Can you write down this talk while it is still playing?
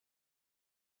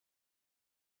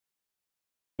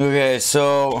Okay,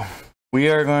 so we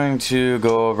are going to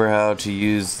go over how to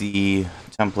use the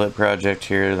template project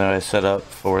here that I set up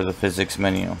for the physics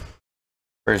menu.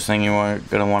 First thing you're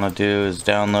going to want to do is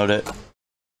download it.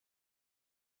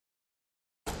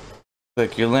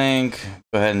 Click your link,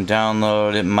 go ahead and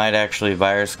download. It might actually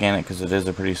virus scan it because it is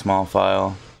a pretty small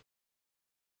file.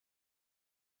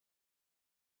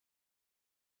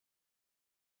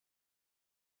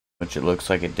 Which it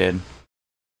looks like it did.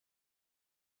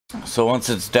 So once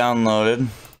it's downloaded,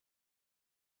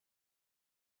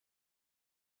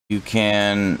 you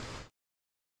can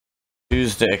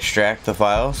choose to extract the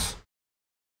files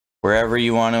wherever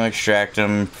you want to extract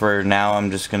them. For now,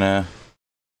 I'm just gonna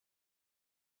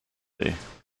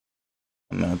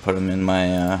put them in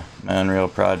my my Unreal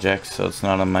project, so it's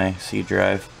not on my C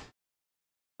drive.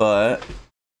 But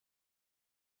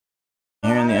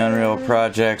here in the Unreal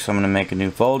project, so I'm gonna make a new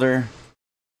folder,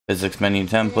 physics menu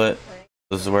template.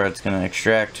 This is where it's gonna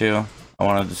extract to. I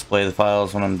want to display the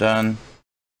files when I'm done.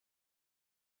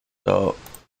 So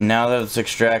now that it's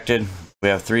extracted, we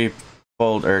have two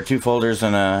folders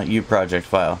and a U project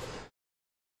file.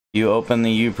 You open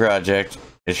the U project,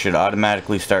 it should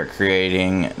automatically start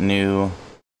creating new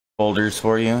folders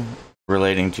for you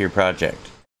relating to your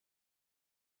project.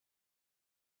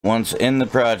 Once in the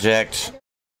project,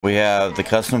 we have the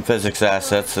custom physics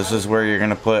assets. This is where you're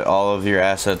going to put all of your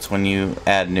assets when you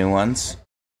add new ones.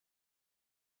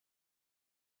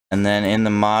 And then in the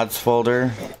mods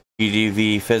folder,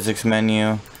 PDV physics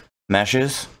menu,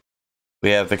 meshes, we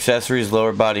have accessories,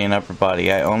 lower body and upper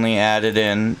body. I only added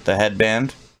in the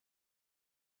headband,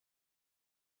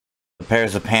 the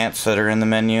pairs of pants that are in the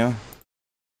menu,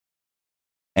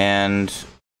 and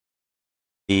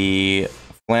the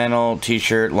flannel,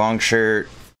 t-shirt, long shirt,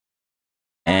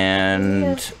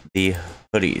 and the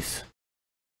hoodies.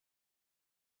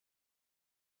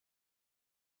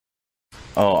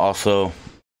 Oh, also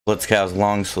Blitzcow's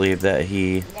long sleeve that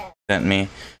he sent me,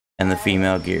 and the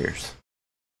female gears.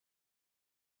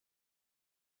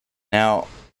 Now,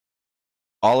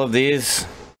 all of these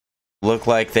look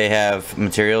like they have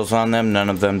materials on them. None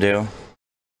of them do. As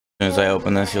soon as I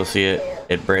open this, you'll see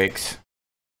it breaks.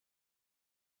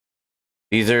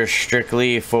 These are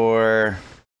strictly for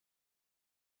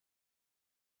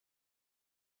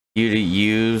you to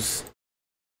use,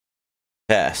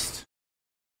 test.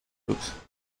 Oops.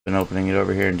 Been opening it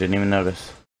over here and didn't even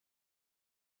notice.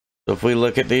 So if we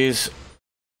look at these,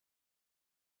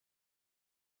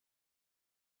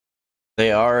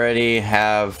 they already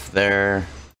have their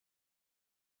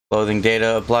clothing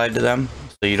data applied to them,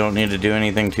 so you don't need to do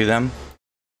anything to them.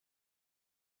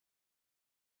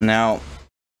 Now,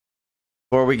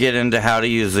 before we get into how to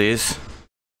use these, I'm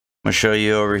going to show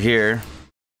you over here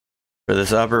for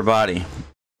this upper body.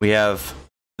 We have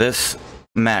this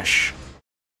mesh.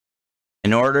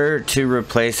 In order to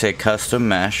replace a custom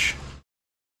mesh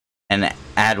and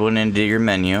add one into your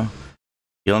menu,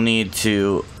 you'll need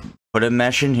to put a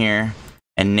mesh in here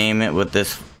and name it with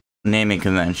this naming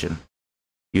convention.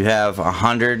 You have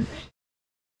 100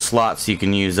 slots you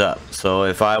can use up. So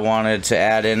if I wanted to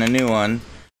add in a new one,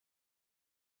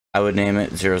 I would name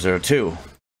it 002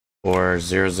 or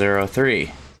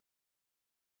 003.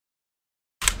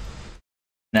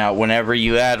 Now, whenever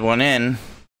you add one in,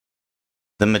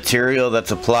 the material that's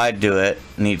applied to it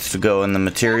needs to go in the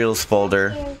materials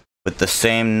folder with the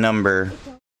same number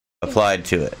applied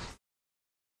to it.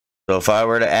 So if I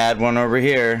were to add one over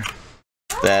here,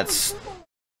 that's,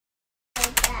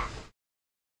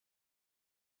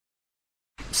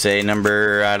 say,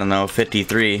 number, I don't know,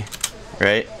 53,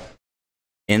 right?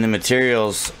 In the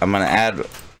materials, I'm going to add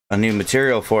a new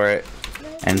material for it,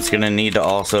 and it's going to need to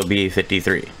also be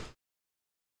 53.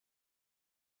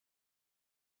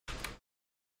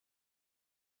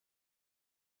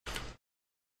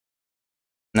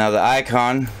 Now the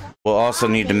icon will also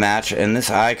need to match, and this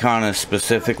icon is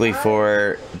specifically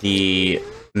for the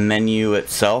menu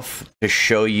itself to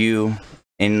show you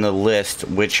in the list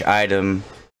which item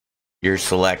you're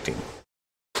selecting.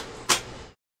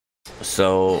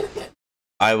 So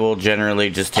I will generally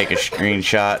just take a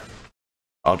screenshot.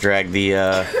 I'll drag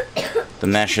the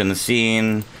mesh in the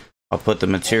scene. I'll put the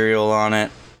material on it,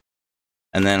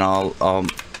 and then I'll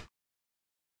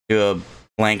do a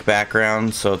blank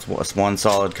background so it's one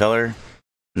solid color,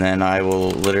 and then I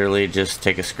will literally just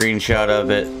take a screenshot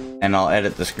of it, and I'll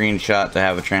edit the screenshot to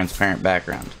have a transparent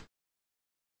background.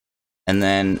 And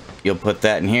then you'll put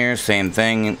that in here, same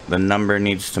thing, the number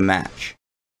needs to match.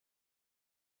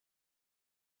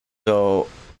 So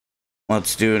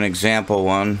let's do an example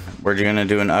one. We're going to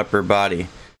do an upper body.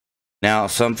 Now,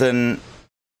 something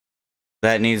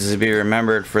that needs to be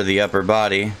remembered for the upper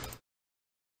body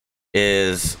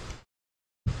is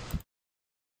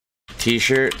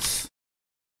t-shirts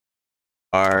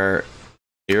are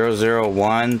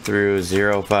 001 through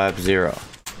 050,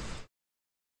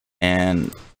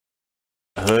 and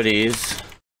hoodies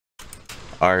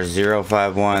are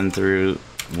 051 through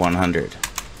 100.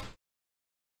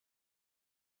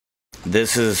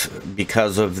 This is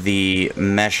because of the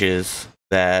meshes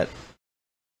that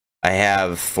I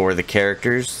have for the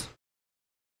characters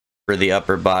for the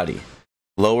upper body.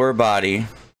 Lower body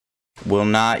will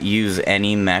not use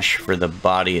any mesh for the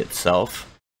body itself.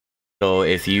 So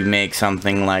if you make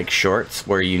something like shorts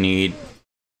where you need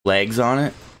legs on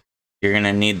it, you're going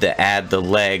to need to add the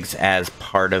legs as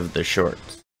part of the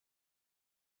shorts.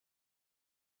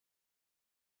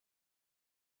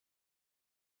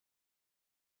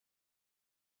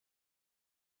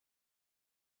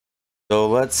 So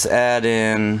let's add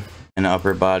in an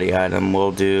upper body item.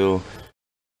 We'll do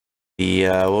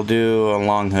a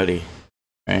long hoodie,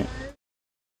 right?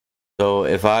 So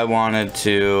if I wanted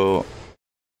to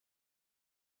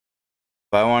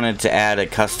add a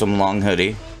custom long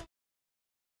hoodie,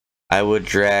 I would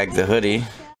drag the hoodie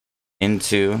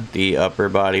into the upper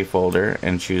body folder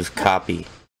and choose copy,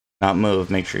 not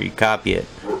move. Make sure you copy it.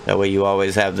 That way you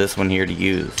always have this one here to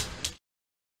use.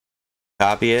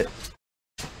 Copy it.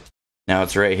 Now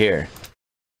it's right here.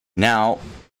 Now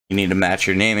you need to match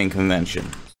your naming convention.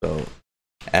 So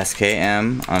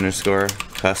skm_custom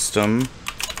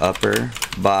upper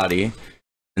body.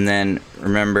 And then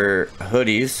remember,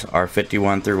 hoodies are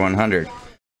 51 through 100. So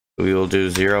we will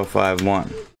do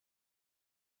 051.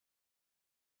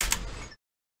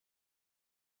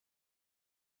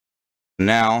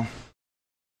 Now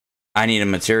I need a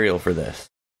material for this.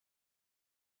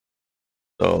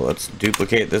 So let's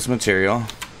duplicate this material.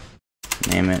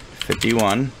 Name it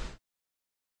 51.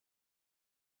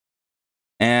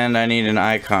 And I need an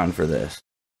icon for this.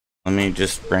 Let me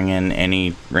just bring in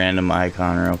any random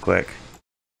icon real quick.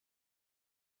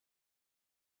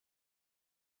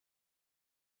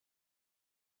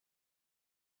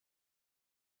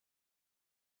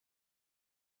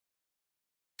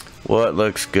 What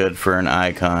looks good for an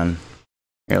icon?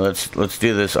 Here, let's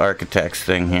do this architects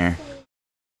thing here.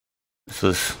 This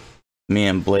was me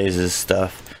and Blaze's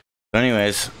stuff. So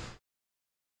anyways,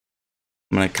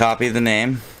 I'm gonna copy the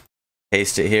name,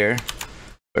 paste it here,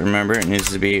 but remember it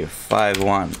needs to be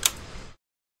 51.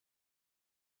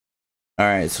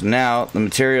 Alright, so now the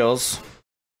material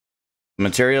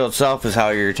itself is how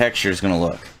your texture is gonna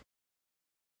look.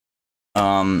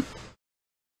 I'm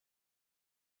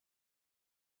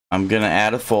gonna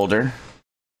add a folder,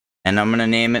 and I'm gonna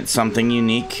name it something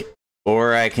unique,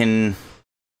 or I can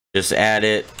just add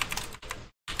it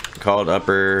called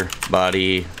upper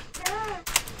body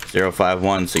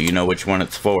 051 so you know which one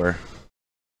it's for.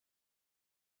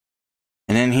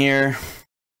 And in here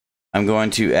I'm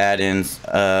going to add in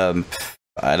I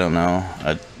don't know,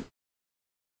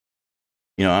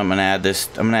 I'm gonna add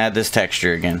this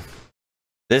texture again.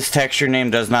 This texture name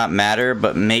does not matter,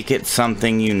 but make it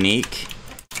something unique.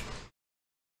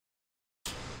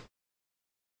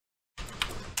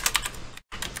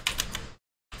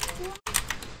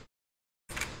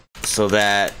 So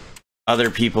that other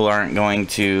people aren't going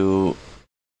to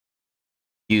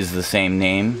use the same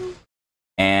name,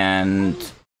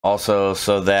 and also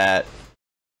so that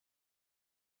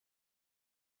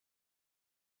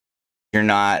you're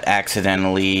not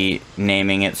accidentally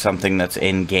naming it something that's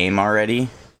in game already.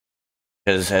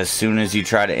 Because as soon as you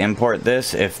try to import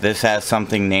this, if this has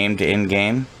something named in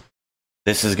game,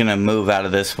 this is going to move out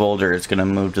of this folder. It's going to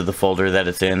move to the folder that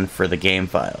it's in for the game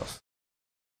files.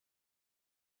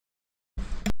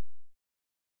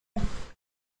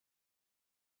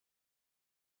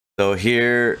 So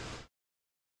here,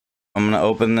 I'm going to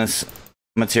open this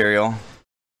material,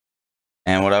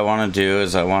 and what I want to do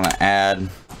is I want to add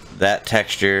that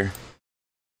texture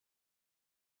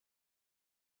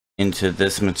into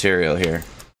this material here.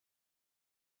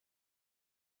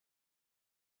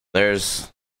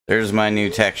 There's my new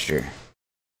texture.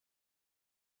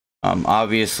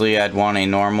 Obviously I'd want a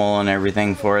normal and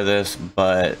everything for this,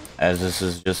 but as this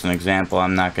is just an example,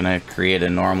 I'm not going to create a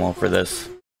normal for this.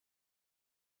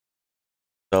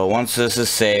 So once this is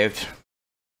saved,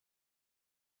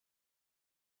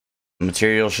 the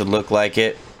material should look like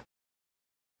it,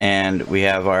 and we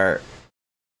have our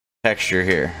texture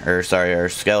here, or sorry, our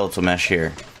skeletal mesh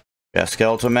here. We have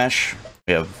skeletal mesh,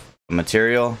 we have a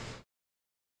material,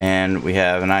 and we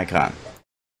have an icon.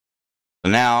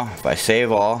 So now, if I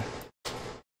save all,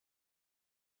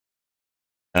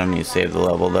 I don't need to save the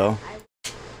level though,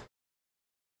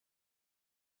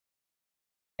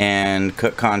 and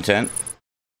cook content,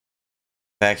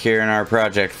 back here in our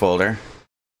project folder,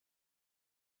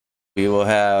 we will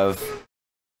have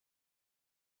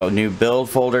a new build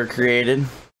folder created,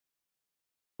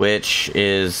 which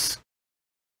is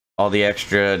all the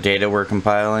extra data we're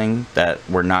compiling that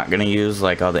we're not going to use,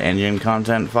 like all the engine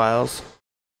content files.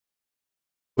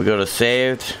 We go to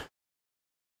saved.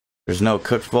 There's no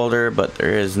cooked folder, but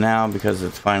there is now because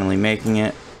it's finally making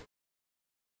it.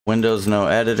 Windows no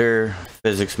editor,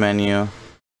 physics menu,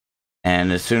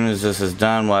 and as soon as this is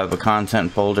done, we'll have a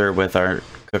content folder with our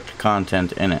cooked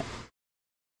content in it.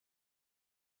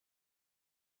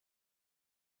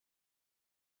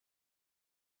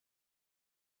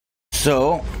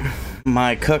 So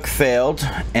my cook failed,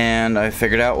 and I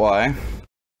figured out why.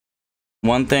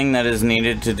 One thing that is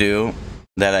needed to do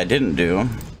that I didn't do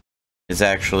is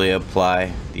actually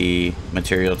apply the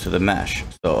material to the mesh.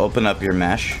 So open up your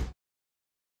mesh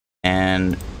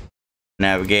and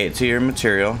navigate to your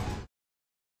material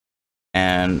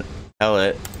and tell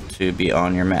it to be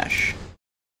on your mesh.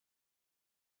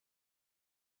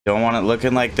 Don't want it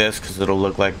looking like this because it'll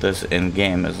look like this in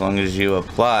game. As long as you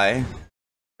apply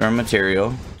your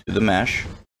material to the mesh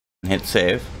and hit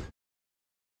save,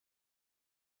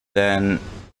 then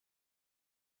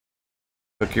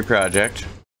cook your project.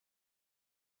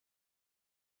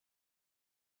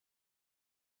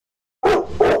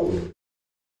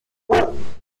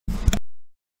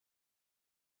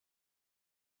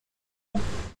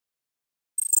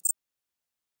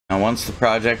 Now once the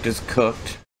project is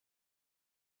cooked,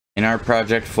 in our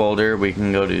project folder we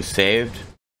can go to saved,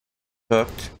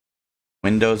 cooked,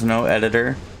 Windows no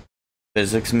editor,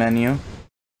 physics menu,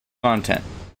 content.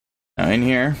 Now in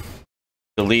here,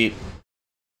 delete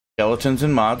skeletons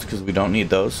and mods because we don't need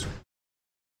those.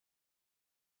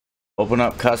 Open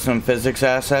up custom physics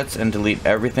assets and delete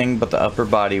everything but the upper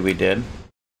body we did.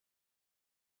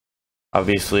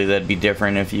 Obviously that'd be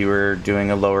different if you were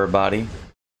doing a lower body.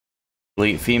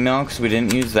 Delete female because we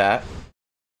didn't use that.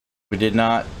 We did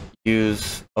not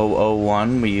use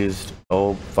 001, we used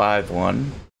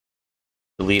 051.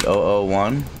 Delete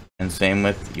 001, and same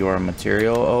with your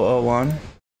material 001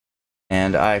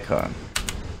 and icon.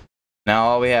 Now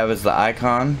all we have is the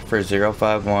icon for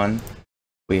 051.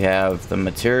 We have the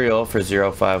material for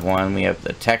 051. We have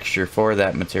the texture for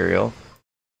that material.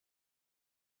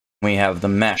 We have the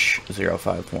mesh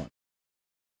 051.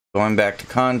 Going back to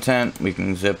content, we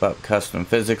can zip up custom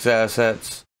physics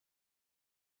assets.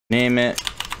 Name it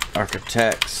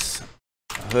Architects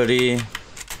Hoodie.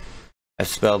 I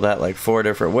spelled that like 4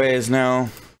 different ways now.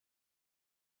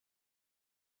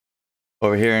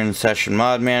 Over here in Session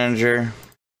Mod Manager,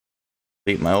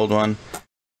 delete my old one,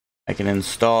 I can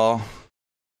install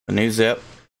a new zip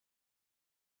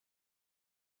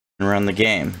and run the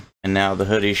game. And now the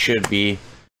hoodie should be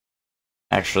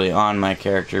actually on my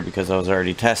character because I was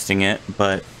already testing it,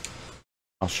 but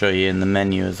I'll show you in the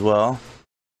menu as well.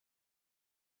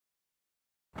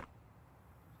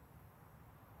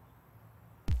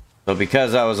 So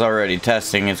because I was already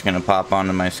testing, it's going to pop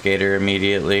onto my skater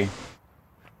immediately.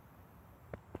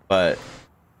 But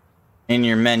in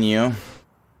your menu,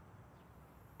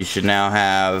 you should now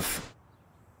have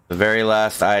the very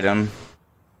last item,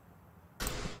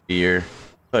 your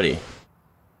hoodie.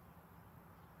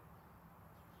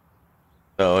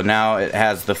 So now it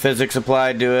has the physics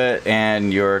applied to it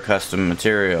and your custom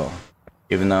material,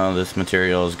 even though this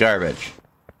material is garbage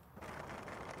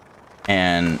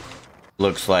and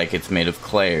looks like it's made of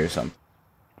clay or something.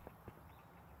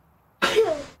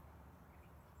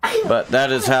 But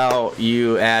that is how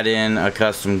you add in a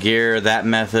custom gear. That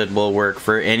method will work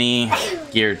for any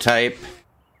gear type,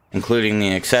 including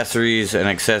the accessories, and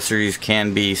accessories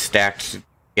can be stacked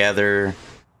together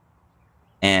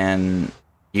and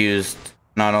used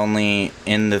not only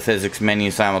in the physics menu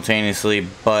simultaneously,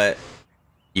 but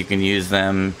you can use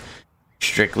them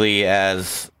strictly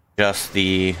as just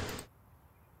the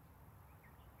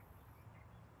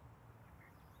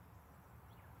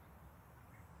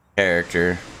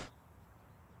character.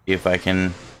 See if I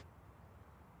can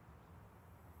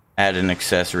add an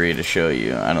accessory to show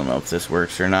you. I don't know if this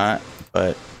works or not,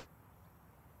 but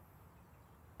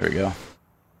there we go.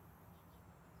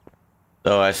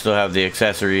 So I still have the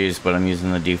accessories, but I'm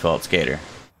using the default skater.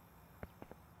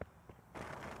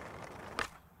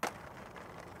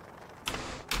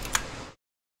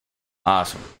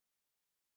 Awesome.